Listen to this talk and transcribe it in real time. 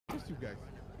you guys.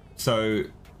 So,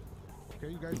 Okay,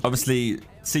 you guys. obviously,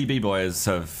 CB boys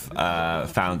have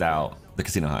found out the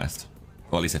casino heist,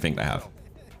 or at least I think they have.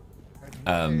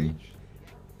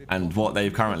 And what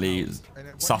they've currently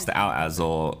sussed it out as,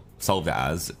 or solved it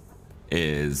as,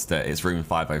 is that it's room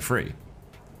 503,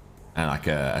 and like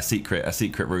a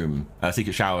secret room, a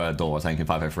secret shower door or something in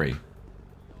 503.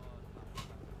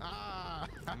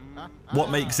 What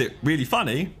makes it really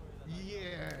funny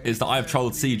is that I've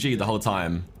trolled CG the whole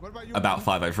time about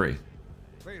 503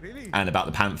 and about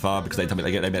the Panther, because they told me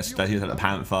they messed at the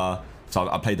Panther, so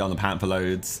I played down the Panther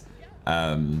loads,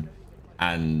 and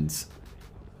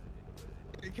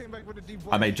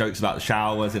I made jokes about the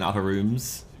showers in other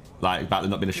rooms, like about there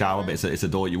not being a shower, but it's a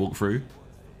door you walk through.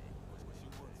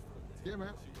 Yeah,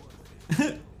 man.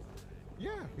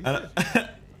 Yeah.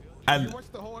 And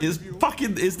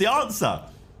it's the answer.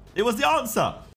 It was the answer.